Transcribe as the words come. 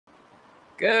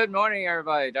Good morning,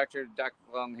 everybody. Dr.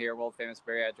 Long here, world famous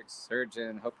bariatric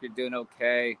surgeon. Hope you're doing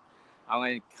okay. I'm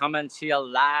going to come into you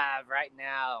live right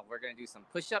now. We're going to do some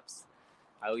push ups.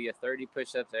 I owe you 30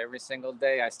 push ups every single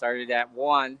day. I started at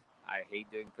one. I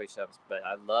hate doing push ups, but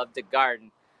I love to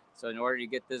garden. So, in order to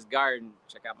get this garden,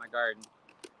 check out my garden.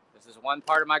 This is one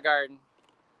part of my garden.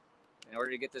 In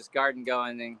order to get this garden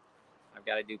going, I've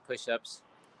got to do push ups.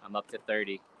 I'm up to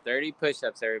 30. 30 push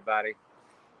ups, everybody.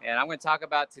 And I'm going to talk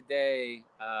about today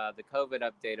the COVID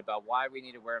update about why we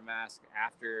need to wear a mask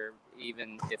after,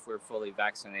 even if we're fully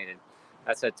vaccinated.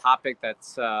 That's a topic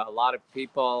that's a lot of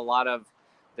people, a lot of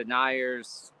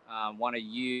deniers want to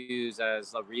use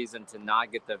as a reason to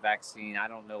not get the vaccine. I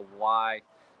don't know why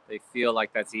they feel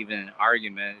like that's even an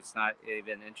argument. It's not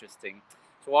even interesting.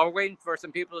 So while we're waiting for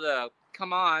some people to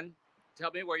come on, tell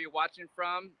me where you're watching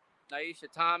from.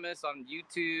 Naisha Thomas on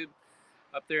YouTube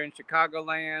up there in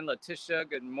Chicagoland. Letitia,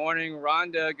 good morning.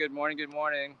 Rhonda, good morning. Good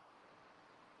morning.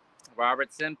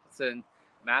 Robert Simpson,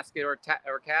 mask it or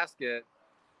casket.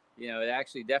 It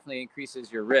actually definitely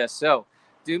increases your risk. So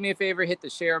do me a favor, hit the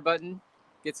share button,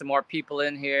 get some more people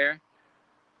in here.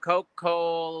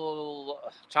 Cocoa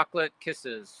chocolate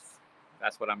kisses.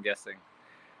 That's what I'm guessing.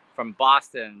 From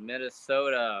Boston,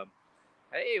 Minnesota.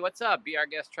 Hey, what's up? Be our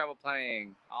guest travel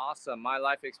planning. Awesome. My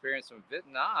life experience from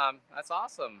Vietnam. That's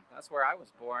awesome. That's where I was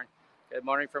born. Good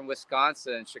morning from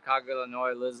Wisconsin, Chicago,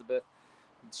 Illinois, Elizabeth.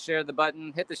 Share the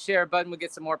button. Hit the share button. We'll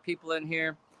get some more people in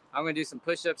here. I'm going to do some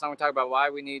push-ups. I'm going to talk about why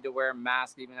we need to wear a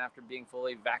mask even after being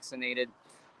fully vaccinated.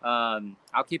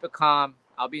 I'll keep it calm.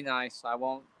 I'll be nice. I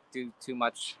won't do too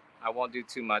much.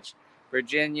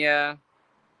 Virginia,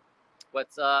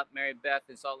 what's up? Mary Beth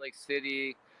in Salt Lake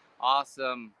City.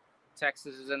 Awesome.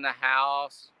 Texas is in the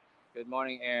house. Good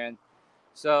morning, Aaron.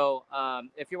 So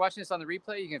if you're watching this on the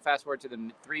replay, you can fast forward to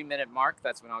the 3-minute mark.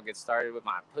 That's when I'll get started with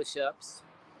my push-ups.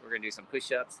 We're going to do some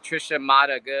push-ups. Trisha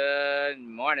Mata, good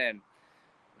morning.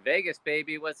 Vegas,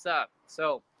 baby, what's up?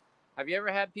 So have you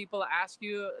ever had people ask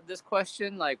you this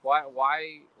question? Like, why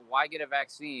get a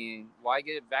vaccine? Why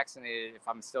get vaccinated if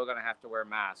I'm still going to have to wear a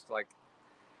mask? Like,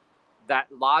 that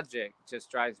logic just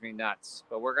drives me nuts.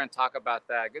 But we're going to talk about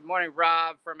that. Good morning,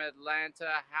 Rob from Atlanta.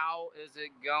 How is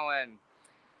it going?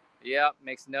 Yep,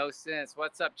 makes no sense.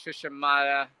 What's up, Trisha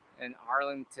Mata in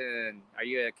Arlington? Are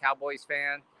you a Cowboys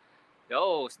fan?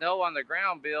 Oh, snow on the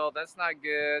ground, Bill. That's not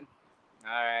good.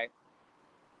 All right.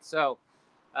 So,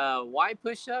 why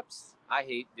push-ups? I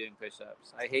hate doing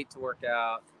push-ups. I hate to work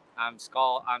out. I'm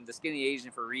the skinny Asian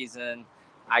for a reason.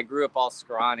 I grew up all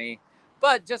scrawny.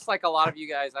 But just like a lot of you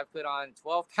guys, I've put on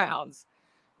 12 pounds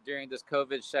during this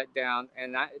COVID shutdown.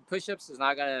 And push-ups is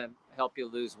not going to help you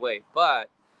lose weight. But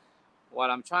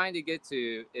what I'm trying to get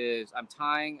to is I'm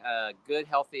tying a good,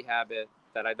 healthy habit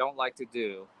that I don't like to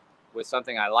do with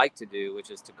something I like to do, which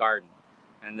is to garden.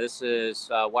 And this is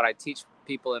what I teach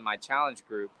people in my challenge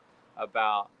group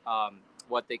about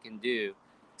what they can do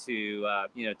to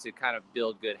kind of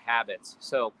build good habits.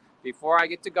 So before I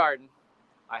get to garden,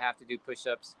 I have to do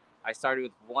push-ups. I started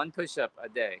with one push-up a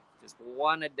day, just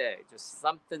one a day, just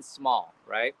something small,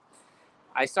 right?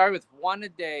 I started with one a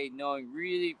day, knowing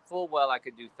really full well I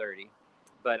could do 30,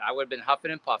 but I would have been huffing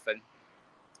and puffing.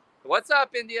 What's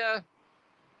up, India?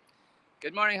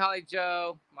 Good morning, Holly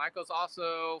Joe. Michael's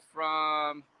also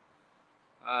from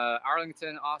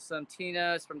Arlington. Awesome.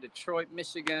 Tina's from Detroit,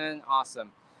 Michigan.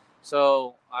 Awesome.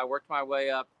 So I worked my way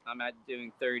up. I'm at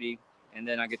doing 30, and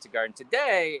then I get to garden.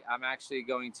 Today, I'm actually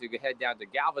going to head down to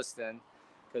Galveston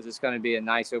because it's going to be a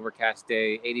nice overcast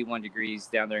day, 81 degrees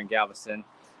down there in Galveston.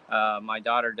 My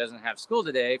daughter doesn't have school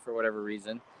today for whatever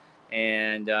reason.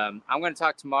 And I'm going to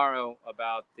talk tomorrow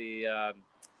about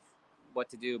what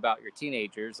to do about your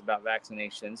teenagers, about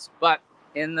vaccinations. But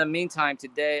in the meantime,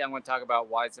 today I'm going to talk about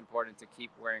why it's important to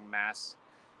keep wearing masks,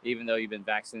 even though you've been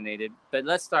vaccinated. But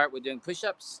let's start with doing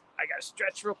push-ups. I got to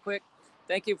stretch real quick.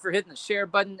 Thank you for hitting the share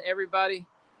button, everybody.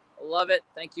 Love it.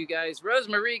 Thank you, guys.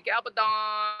 Rosemary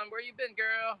Galbadon, where you been,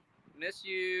 girl? Miss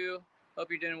you. Hope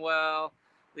you're doing well.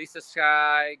 Lisa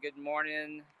Sky, good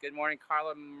morning. Good morning,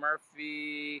 Carla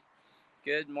Murphy.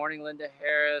 Good morning, Linda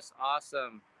Harris.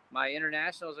 Awesome. My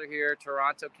internationals are here.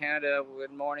 Toronto, Canada.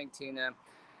 Good morning, Tina.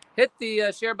 Hit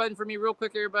the share button for me real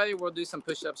quick, everybody. We'll do some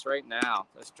push-ups right now.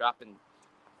 Let's drop in.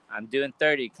 I'm doing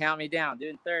 30. Count me down.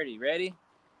 Doing 30. Ready?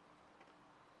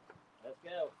 Let's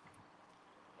go.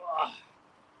 Oh.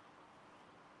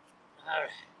 All right.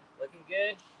 Looking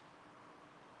good.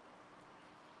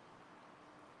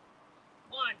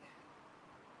 1,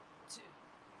 2,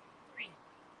 3.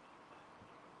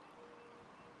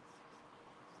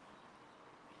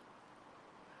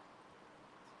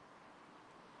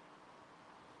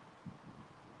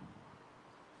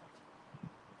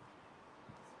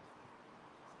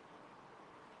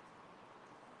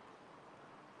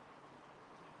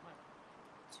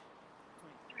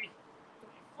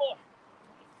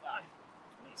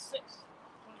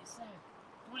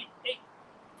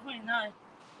 29,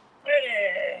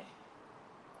 30.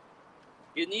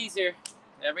 Getting easier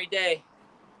every day.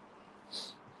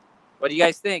 What do you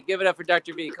guys think? Give it up for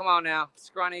Dr. V. Come on now.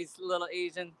 Scrawny little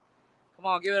Asian. Come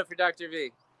on, give it up for Dr.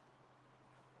 V.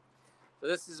 So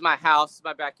this is my house,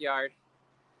 my backyard.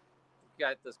 We've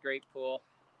got this great pool.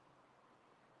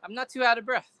 I'm not too out of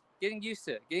breath. Getting used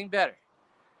to it. Getting better.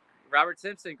 Robert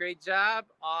Simpson, great job.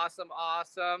 Awesome,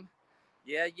 awesome.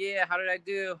 Yeah. How did I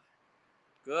do?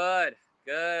 Good.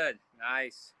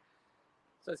 Nice.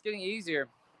 So it's getting easier.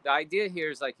 The idea here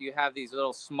is like you have these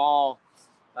little small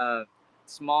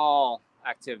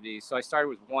activities. So I started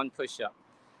with 1 push-up,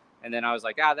 and then I was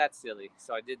like, that's silly.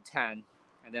 So I did 10,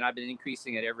 and then I've been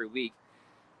increasing it every week.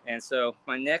 And so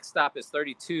my next stop is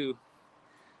 32.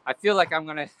 I feel like I'm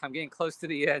getting close to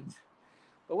the end,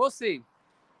 but we'll see.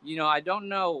 I don't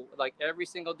know, like every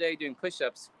single day doing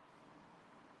push-ups,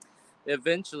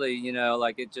 eventually,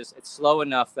 like it's slow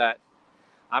enough that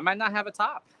I might not have a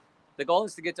top. The goal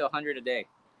is to get to 100 a day.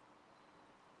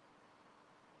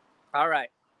 All right.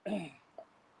 Thank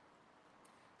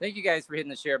you guys for hitting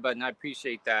the share button. I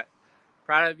appreciate that.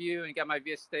 Proud of you, and got my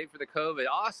VS state for the COVID.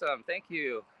 Awesome. Thank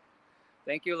you,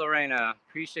 Lorena.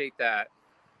 Appreciate that.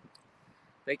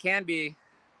 They can be.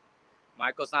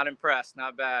 Michael's not impressed.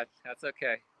 Not bad. That's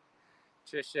okay.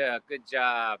 Trisha, good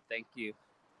job. Thank you.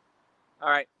 All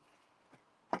right.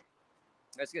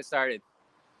 Let's get started.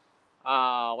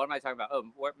 What am I talking about? Oh,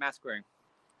 mask wearing.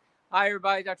 Hi,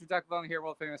 everybody. Dr. Doug Vong here,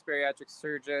 world famous bariatric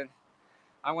surgeon.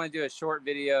 I want to do a short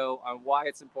video on why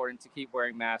it's important to keep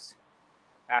wearing masks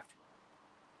after.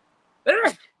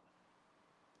 I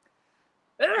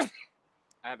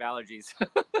have allergies.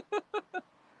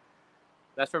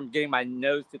 That's from getting my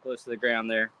nose too close to the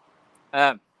ground there.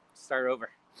 Start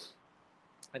over.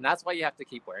 And that's why you have to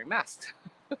keep wearing masks.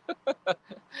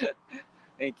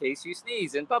 In case you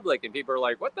sneeze in public and people are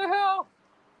like, what the hell?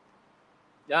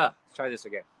 Yeah, let's try this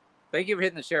again. Thank you for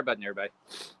hitting the share button, everybody.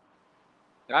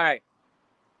 All right.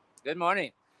 Good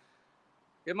morning.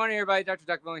 Good morning, everybody. Dr.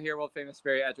 Doug Vong here, world famous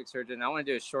bariatric surgeon. I want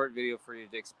to do a short video for you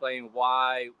to explain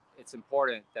why it's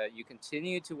important that you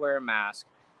continue to wear a mask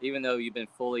even though you've been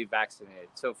fully vaccinated.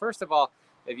 So first of all,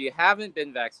 if you haven't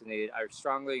been vaccinated, I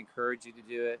strongly encourage you to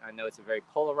do it. I know it's a very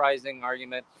polarizing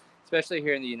argument, especially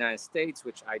here in the United States,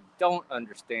 which I don't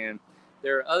understand.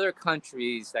 There are other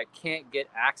countries that can't get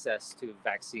access to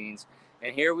vaccines.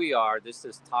 And here we are. This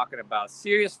is talking about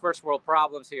serious first world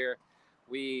problems here.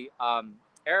 We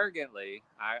arrogantly,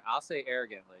 I'll say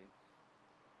arrogantly,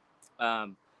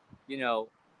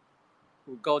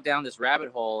 we'll go down this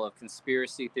rabbit hole of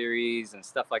conspiracy theories and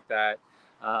stuff like that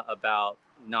about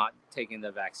not taking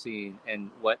the vaccine.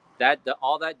 And what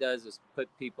all that does is put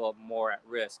people more at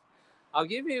risk. I'll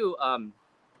give you an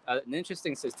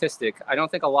interesting statistic. I don't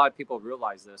think a lot of people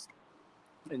realize this.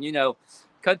 And,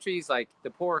 countries like the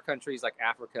poorer countries like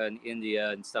Africa and India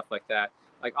and stuff like that,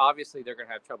 like obviously they're going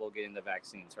to have trouble getting the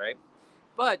vaccines, right?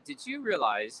 But did you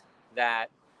realize that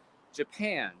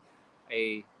Japan,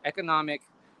 a economic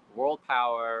world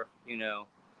power,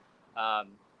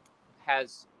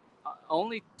 has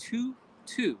only 2%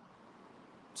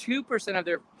 of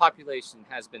their population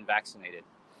has been vaccinated?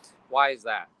 Why is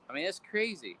that? I mean, it's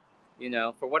crazy.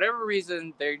 For whatever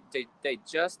reason, they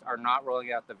just are not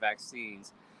rolling out the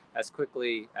vaccines as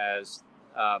quickly as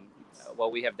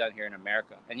what we have done here in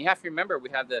America. And you have to remember, we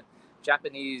have the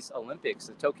Japanese Olympics,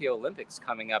 the Tokyo Olympics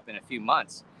coming up in a few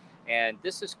months. And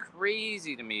this is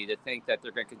crazy to me to think that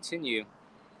they're going to continue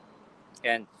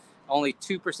and only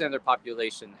 2% of their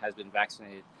population has been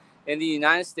vaccinated. In the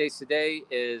United States, today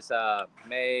is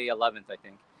May 11th, I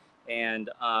think. And,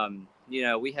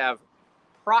 we have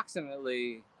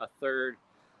approximately a third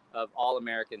of all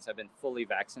Americans have been fully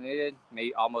vaccinated,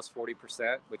 maybe almost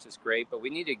 40%, which is great. But we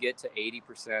need to get to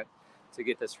 80% to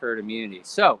get this herd immunity.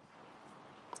 So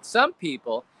some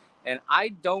people, and I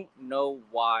don't know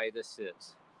why this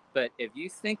is, but if you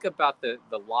think about the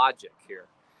logic here,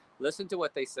 listen to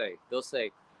what they say. They'll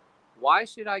say, why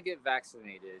should I get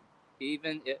vaccinated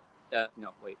even if,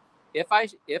 if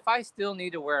I still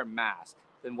need to wear a mask,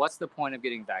 then what's the point of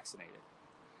getting vaccinated?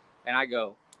 And I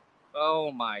go,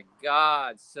 oh my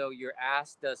God, so your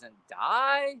ass doesn't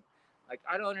die? Like,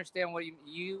 I don't understand what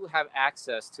you have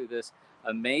access to this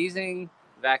amazing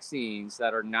vaccines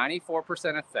that are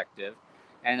 94% effective.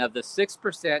 And of the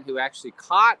 6% who actually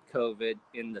caught COVID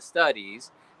in the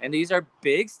studies, and these are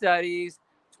big studies,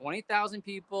 20,000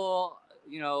 people,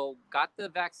 got the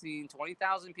vaccine,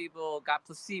 20,000 people got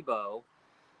placebo.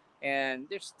 And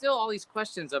there's still all these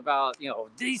questions about,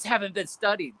 these haven't been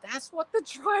studied. That's what the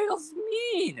trials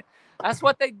mean. That's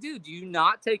what they do. Do you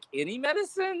not take any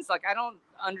medicines? Like, I don't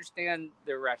understand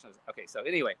their rationale. Okay, so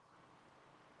anyway,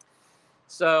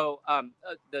 So, of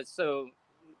the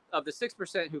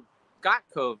 6% who got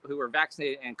COVID, who were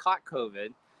vaccinated and caught COVID,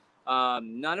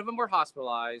 none of them were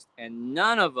hospitalized and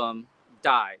none of them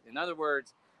died. In other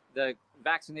words, the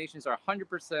vaccinations are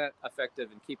 100%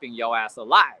 effective in keeping your ass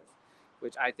alive,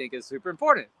 which I think is super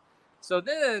important. So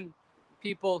then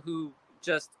people who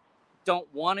just don't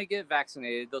want to get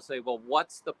vaccinated, they'll say, well,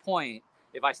 what's the point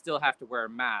if I still have to wear a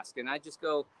mask? And I just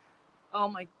go, oh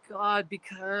my God,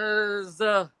 because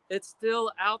it's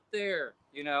still out there,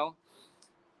 you know?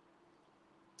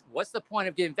 What's the point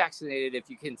of getting vaccinated if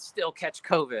you can still catch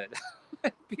COVID?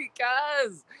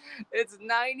 Because it's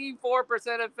 94%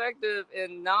 effective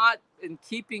in not in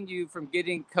keeping you from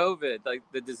getting COVID, like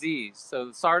the disease.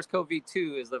 So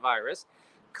SARS-CoV-2 is the virus,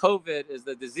 COVID is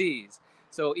the disease.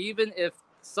 So even if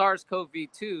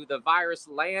SARS-CoV-2, the virus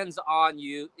lands on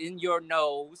you in your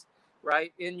nose,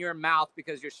 right, in your mouth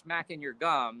because you're smacking your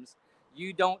gums,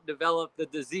 you don't develop the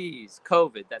disease,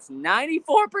 COVID. That's 94%.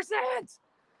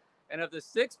 And of the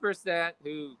 6%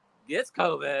 who gets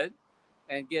COVID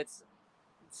and gets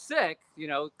sick, you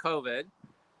know, COVID,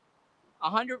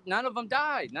 100, none of them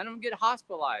died. None of them get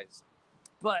hospitalized.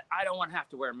 But I don't want to have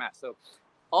to wear a mask. So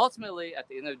ultimately, at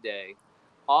the end of the day,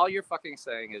 all you're fucking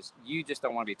saying is you just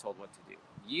don't want to be told what to do.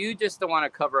 You just don't want to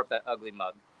cover up that ugly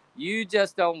mug. You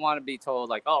just don't want to be told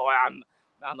like, oh, I'm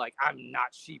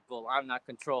not sheeple. I'm not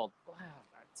controlled. Wow,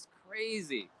 that's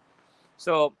crazy.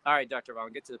 So, all right, Dr.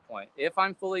 Vaughn, get to the point. If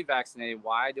I'm fully vaccinated,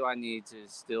 why do I need to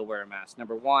still wear a mask?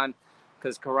 Number one,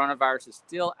 because coronavirus is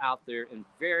still out there in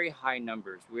very high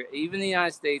numbers. Even in the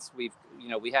United States, we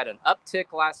had an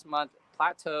uptick last month,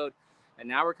 plateaued, and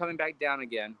now we're coming back down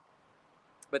again.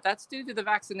 But that's due to the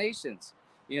vaccinations.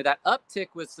 You know, that uptick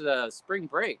was the spring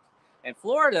break. And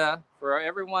Florida, for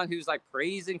everyone who's like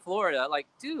praising Florida, like,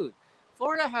 dude,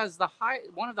 Florida has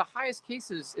one of the highest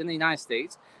cases in the United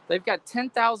States. They've got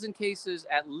 10,000 cases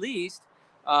at least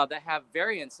that have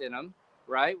variants in them,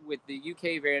 right? With the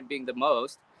UK variant being the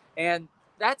most. And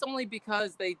that's only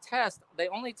because they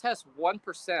only test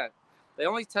 1%. They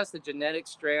only test the genetic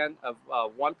strand of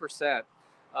 1%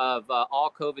 of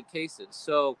all COVID cases.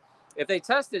 So if they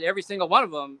tested every single one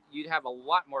of them, you'd have a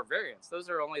lot more variants. Those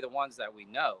are only the ones that we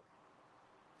know.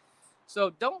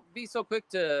 So don't be so quick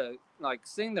to like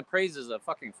sing the praises of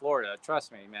fucking Florida.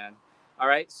 Trust me, man. All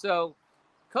right. So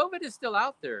COVID is still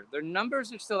out there. Their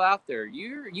numbers are still out there.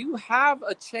 You have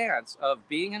a chance of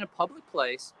being in a public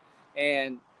place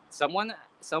and someone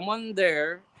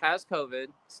there has COVID,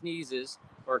 sneezes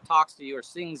or talks to you or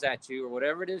sings at you or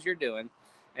whatever it is you're doing,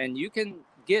 and you can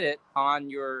get it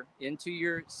into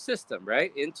your system,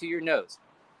 right? Into your nose.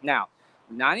 Now,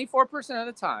 94%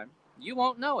 of the time, you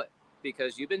won't know it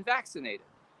because you've been vaccinated.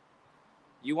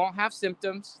 You won't have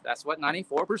symptoms. That's what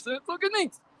 94% fucking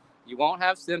means. You won't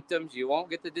have symptoms. You won't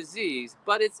get the disease,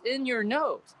 but it's in your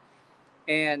nose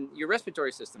and your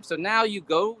respiratory system. So now you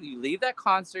leave that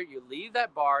concert, you leave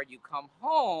that bar, you come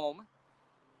home,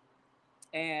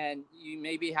 and you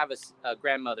maybe have a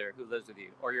grandmother who lives with you,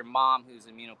 or your mom who's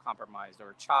immunocompromised,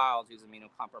 or a child who's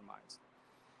immunocompromised,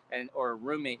 or a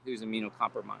roommate who's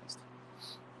immunocompromised.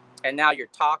 And now you're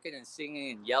talking and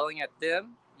singing and yelling at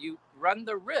them. You run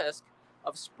the risk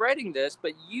of spreading this,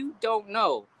 but you don't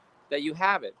know that you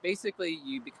have it. Basically,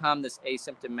 you become this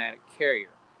asymptomatic carrier,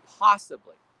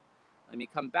 possibly. Let me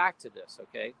come back to this,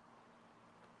 okay?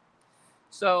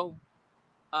 So,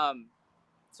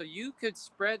 so you could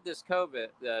spread this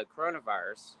the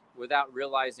coronavirus, without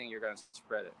realizing you're going to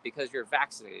spread it because you're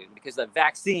vaccinated, because the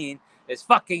vaccine is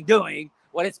fucking doing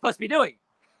what it's supposed to be doing.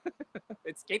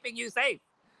 It's keeping you safe.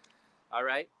 All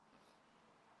right.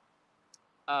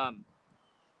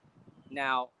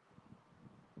 Now,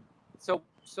 so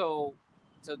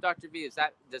Dr. V,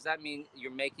 does that mean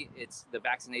the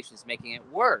vaccination is making it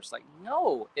worse? Like,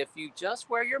 no. If you just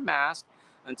wear your mask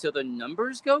until the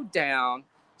numbers go down.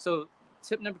 So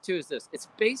tip number 2 is this: it's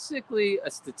basically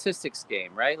a statistics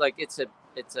game, right? Like it's a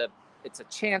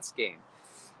chance game.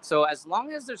 So as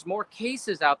long as there's more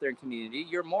cases out there in community,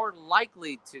 you're more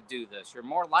likely to do this. You're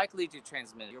more likely to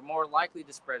transmit it. You're more likely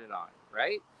to spread it on,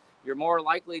 right? You're more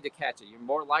likely to catch it. You're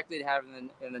more likely to have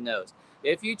it in the nose.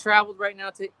 If you traveled right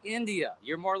now to India,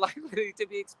 you're more likely to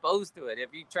be exposed to it.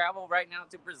 If you travel right now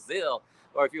to Brazil,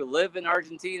 or if you live in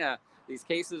Argentina, these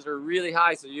cases are really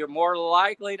high, so you're more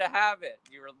likely to have it.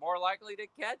 You're more likely to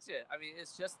catch it. I mean,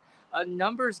 it's just a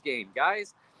numbers game,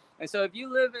 guys. And so if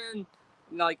you live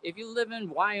in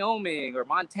Wyoming or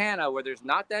Montana, where there's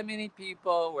not that many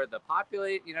people, where the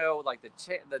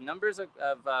the numbers of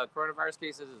coronavirus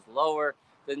cases is lower,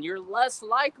 then you're less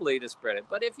likely to spread it.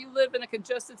 But if you live in a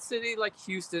congested city like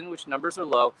Houston, which numbers are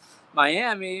low,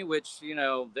 Miami, which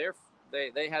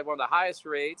they had one of the highest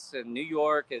rates in New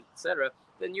York, etc.,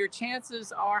 then your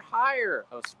chances are higher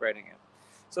of spreading it.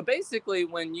 So basically,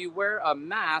 when you wear a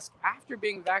mask after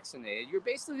being vaccinated, you're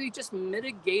basically just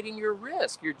mitigating your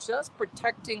risk. You're just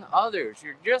protecting others.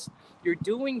 You're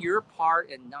doing your part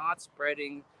in not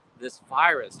spreading this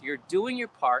virus. You're doing your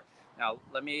part. Now,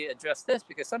 let me address this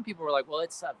because some people were like, "Well,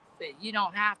 you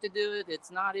don't have to do it. It's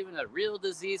not even a real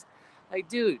disease." Like,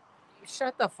 dude,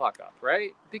 shut the fuck up,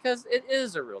 right? Because it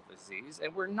is a real disease,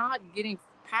 and we're not getting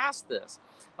past this.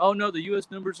 Oh no, the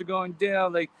U.S. numbers are going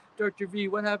down. Like, Dr. V,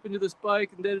 what happened to the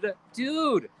spike? And da-da-da.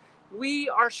 Dude, we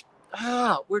are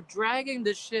we're dragging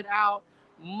this shit out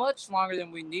much longer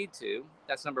than we need to.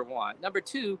 That's number one. Number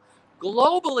two,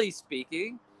 globally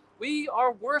speaking, we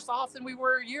are worse off than we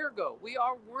were a year ago. We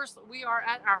are worse. We are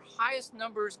at our highest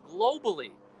numbers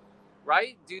globally,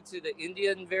 right? Due to the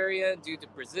Indian variant, due to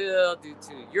Brazil, due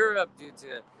to Europe, due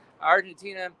to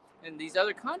Argentina, and these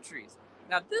other countries.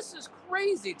 Now, this is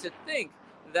crazy to think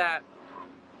that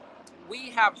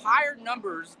we have higher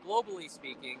numbers, globally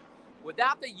speaking,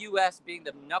 without the U.S. being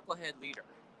the knucklehead leader.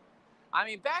 I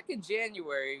mean, back in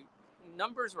January,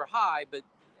 numbers were high, but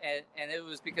and it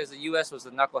was because the U.S. was the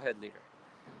knucklehead leader.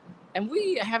 And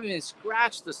we haven't even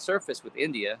scratched the surface with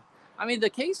India. I mean, the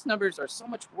case numbers are so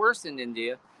much worse in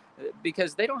India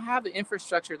because they don't have the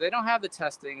infrastructure, they don't have the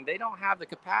testing, they don't have the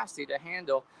capacity to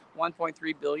handle 1.3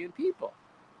 billion people.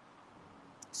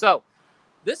 So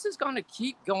this is going to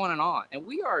keep going on. And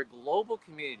we are a global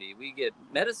community. We get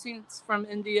medicines from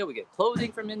India, we get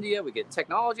clothing from India, we get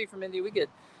technology from India,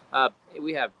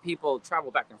 we have people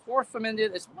travel back and forth from India.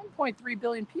 It's 1.3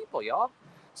 billion people, y'all.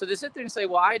 So to sit there and say,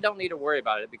 well, I don't need to worry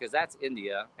about it because that's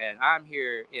India and I'm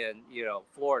here in,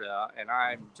 Florida and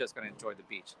I'm just going to enjoy the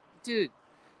beach. Dude,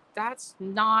 that's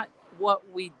not what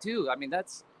we do. I mean,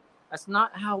 that's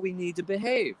not how we need to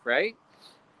behave, right?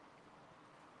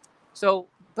 So,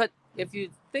 but if you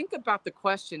think about the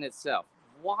question itself,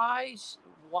 why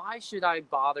why should I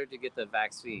bother to get the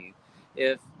vaccine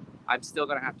if I'm still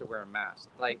going to have to wear a mask?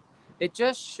 Like, it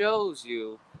just shows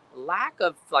you lack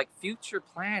of like future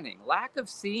planning, lack of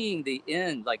seeing the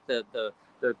end, like the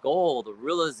goal, the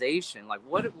realization. Like,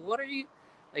 what are you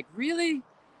like really?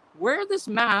 Wear this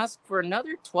mask for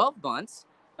another 12 months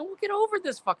and we'll get over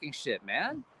this fucking shit,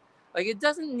 man. Like, it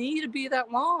doesn't need to be that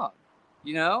long,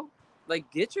 you know? Like,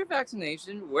 get your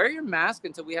vaccination, wear your mask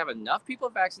until we have enough people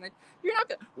vaccinated. You're not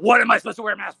gonna, what am I supposed to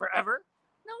wear a mask forever?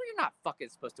 No, you're not fucking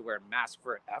supposed to wear a mask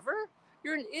forever.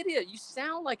 You're an idiot. You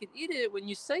sound like an idiot when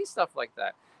you say stuff like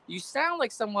that. You sound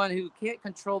like someone who can't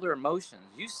control their emotions.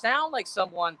 You sound like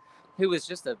someone who is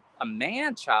just a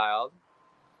man child.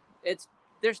 It's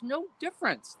There's no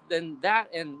difference than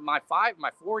that. And my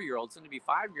 4-year-old, soon to be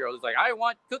 5-year-old, is like, I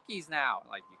want cookies now.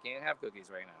 Like, you can't have cookies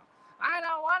right now. I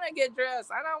don't want to get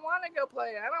dressed. I don't want to go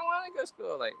play. I don't want to go to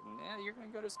school. Like, yeah, you're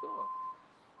going to go to school.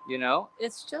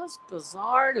 It's just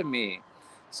bizarre to me.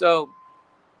 So,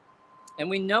 and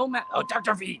we know, oh,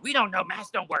 Dr. V, we don't know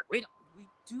masks don't work. We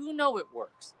do know it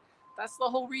works. That's the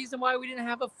whole reason why we didn't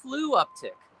have a flu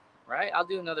uptick, right? I'll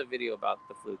do another video about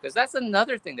the flu because that's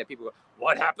another thing that people go,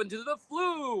 what happened to the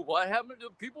flu? What happened to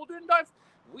people didn't die?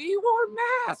 We wore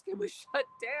masks and we shut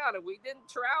down and we didn't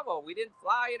travel. We didn't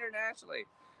fly internationally.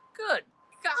 Good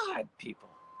God, people.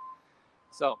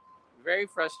 So very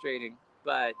frustrating,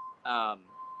 but I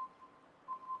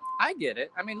get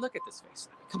it. I mean, look at this face.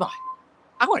 Come on.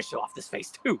 I want to show off this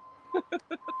face too.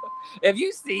 Have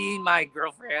you seen my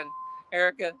girlfriend,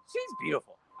 Erica? She's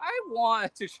beautiful. I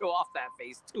want to show off that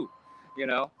face too, you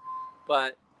know?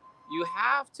 But you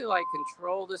have to like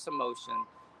control this emotion,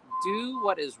 do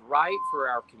what is right for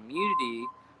our community,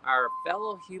 our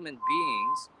fellow human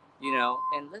beings,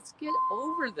 and let's get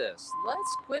over this.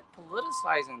 Let's quit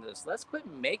politicizing this. Let's quit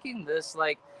making this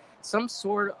like some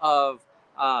sort of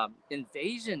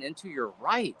invasion into your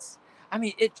rights. I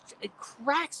mean, it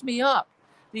cracks me up.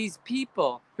 These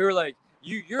people who are like,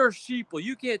 you're a sheeple.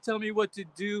 You can't tell me what to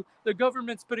do. The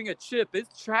government's putting a chip.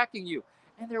 It's tracking you.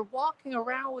 And they're walking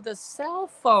around with a cell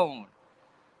phone.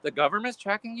 The government's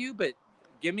tracking you, but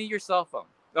give me your cell phone.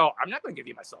 Oh, I'm not going to give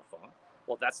you my cell phone.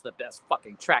 Well, that's the best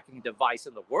fucking tracking device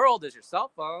in the world is your cell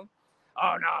phone.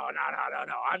 Oh, no.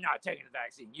 I'm not taking the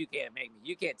vaccine. You can't make me.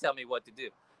 You can't tell me what to do.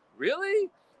 Really?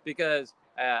 Because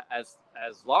as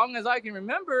long as I can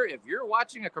remember, if you're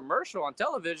watching a commercial on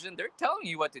television, they're telling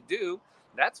you what to do.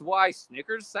 That's why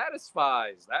Snickers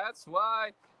satisfies. That's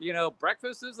why,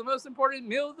 breakfast is the most important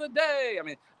meal of the day. I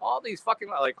mean, all these fucking,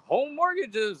 like, home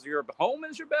mortgages, your home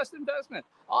is your best investment.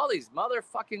 All these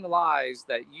motherfucking lies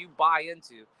that you buy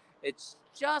into. It's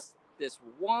just this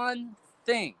one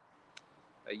thing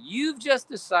that you've just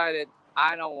decided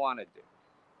I don't want to do.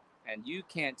 and you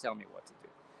can't tell me what to do.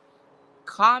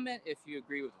 Comment if you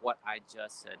agree with what I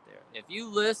just said there. If you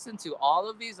listen to all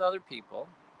of these other people,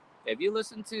 if you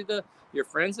listen to your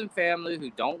friends and family who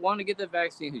don't want to get the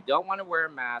vaccine, who don't want to wear a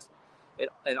mask,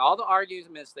 and all the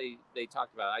arguments they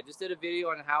talked about. I just did a video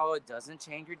on how it doesn't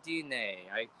change your DNA.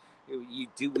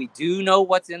 We do know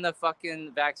what's in the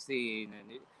fucking vaccine,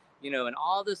 and and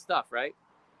all this stuff, right?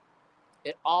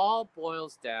 It all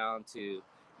boils down to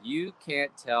you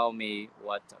can't tell me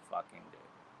what to fucking do.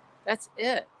 That's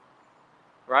it,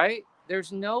 right?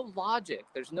 There's no logic.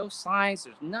 There's no science.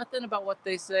 There's nothing about what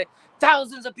they say.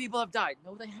 Thousands of people have died.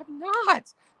 No, they have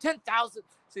not. 10,000.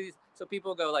 So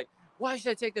people go like, why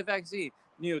should I take the vaccine?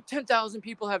 10,000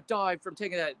 people have died from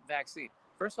taking that vaccine.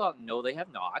 First of all, no, they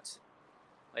have not.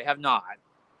 They have not.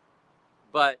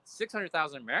 But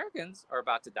 600,000 Americans are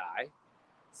about to die.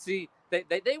 See,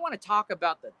 they want to talk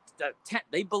about the 10.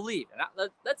 They believe, and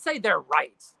let's say they're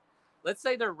right. Let's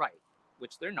say they're right,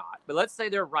 which they're not. But let's say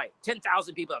they're right.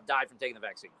 10,000 people have died from taking the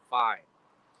vaccine. Fine.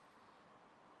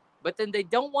 But then they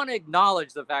don't want to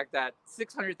acknowledge the fact that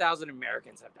 600,000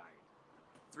 Americans have died.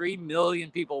 3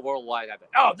 million people worldwide have died.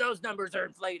 Oh, those numbers are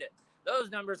inflated. Those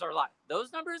numbers are lie.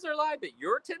 Those numbers are lie, but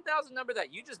your 10,000 number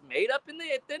that you just made up in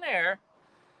the thin air,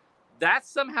 that's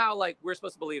somehow like we're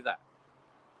supposed to believe that.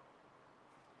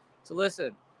 So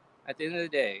listen, at the end of the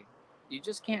day, you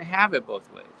just can't have it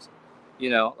both ways.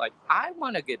 Like I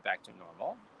want to get back to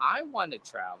normal. I want to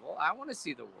travel. I want to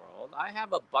see the world. I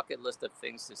have a bucket list of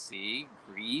things to see,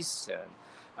 Greece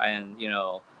and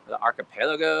the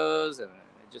archipelagos and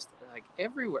just like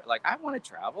everywhere. Like I want to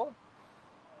travel.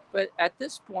 But at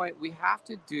this point, we have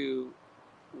to do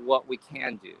what we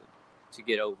can do to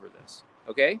get over this.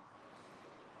 Okay?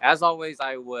 As always,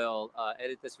 I will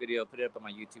edit this video, put it up on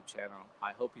my YouTube channel.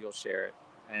 I hope you'll share it.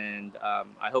 And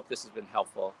I hope this has been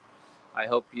helpful. I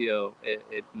hope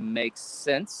it makes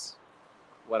sense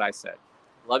what I said.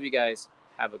 Love you guys.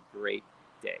 Have a great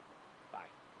day.